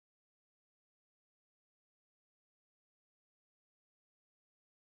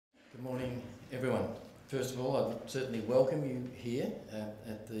Good morning, everyone. First of all, I'd certainly welcome you here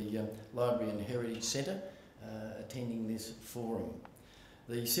at the Library and Heritage Centre attending this forum.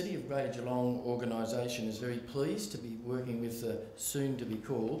 The City of Greater Geelong organisation is very pleased to be working with the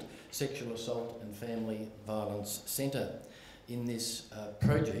soon-to-be-called Sexual Assault and Family Violence Centre in this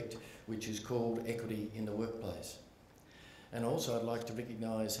project, which is called Equity in the Workplace. And also I'd like to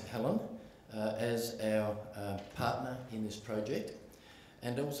recognise Helen as our partner in this project,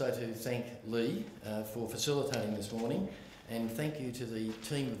 and also to thank Lee for facilitating this morning, and thank you to the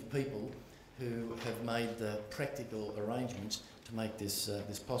team of people who have made the practical arrangements to make this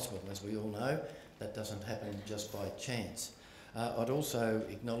possible. As we all know, that doesn't happen just by chance. I'd also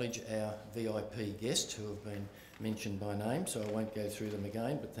acknowledge our VIP guests who have been mentioned by name, so I won't go through them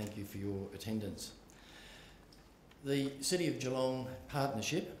again, but thank you for your attendance. The City of Geelong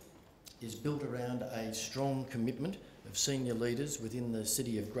partnership is built around a strong commitment of senior leaders within the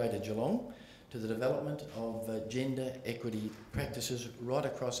City of Greater Geelong to the development of gender equity practices right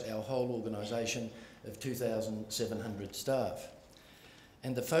across our whole organisation of 2,700 staff.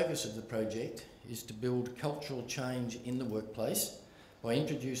 And the focus of the project is to build cultural change in the workplace by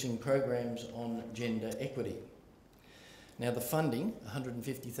introducing programs on gender equity. Now, the funding,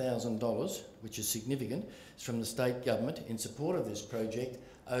 $150,000, which is significant, is from the state government in support of this project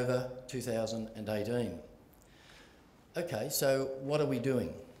over 2018. Okay, so what are we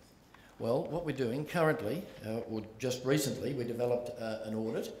doing? Well, what we're doing currently, or just recently, we developed an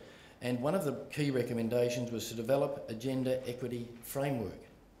audit, and one of the key recommendations was to develop a gender equity framework.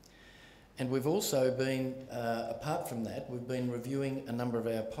 And we've also been, apart from that, we've been reviewing a number of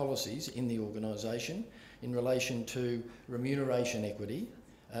our policies in the organisation in relation to remuneration equity,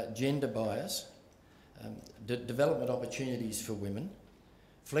 gender bias, development opportunities for women,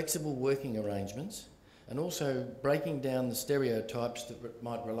 flexible working arrangements, and also breaking down the stereotypes that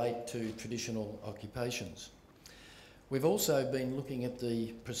might relate to traditional occupations. We've also been looking at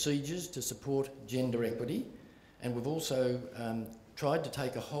the procedures to support gender equity, and we've also tried to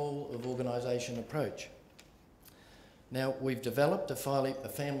take a whole of organisation approach. Now, we've developed a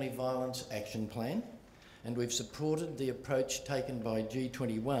family violence action plan, and we've supported the approach taken by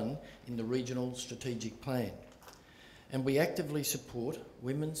G21 in the regional strategic plan. And we actively support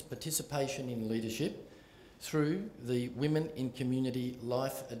women's participation in leadership through the Women in Community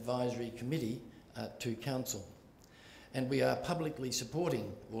Life Advisory Committee to Council. And we are publicly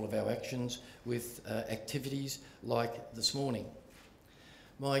supporting all of our actions with activities like this morning.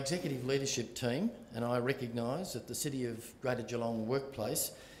 My executive leadership team and I recognise that the City of Greater Geelong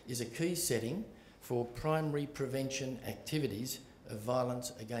workplace is a key setting for primary prevention activities of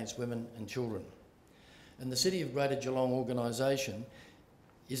violence against women and children. And the City of Greater Geelong organisation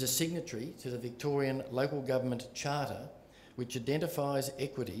is a signatory to the Victorian Local Government Charter, which identifies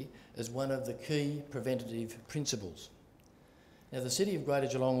equity as one of the key preventative principles. Now, the City of Greater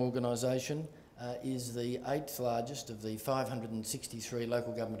Geelong organisation is the 8th largest of the 563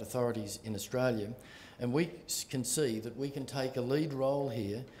 local government authorities in Australia, and we can see that we can take a lead role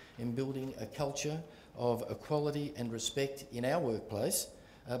here in building a culture of equality and respect in our workplace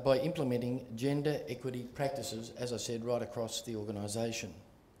by implementing gender equity practices, as I said, right across the organisation.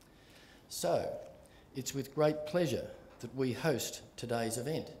 So, it's with great pleasure that we host today's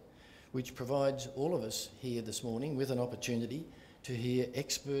event, which provides all of us here this morning with an opportunity to hear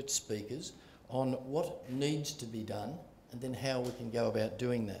expert speakers on what needs to be done and then how we can go about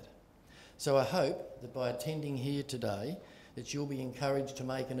doing that. So I hope that by attending here today that you'll be encouraged to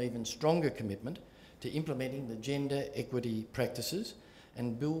make an even stronger commitment to implementing the gender equity practices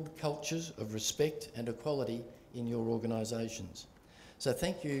and build cultures of respect and equality in your organisations. So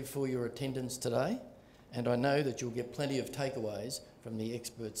thank you for your attendance today, and I know that you'll get plenty of takeaways from the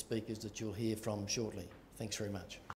expert speakers that you'll hear from shortly. Thanks very much.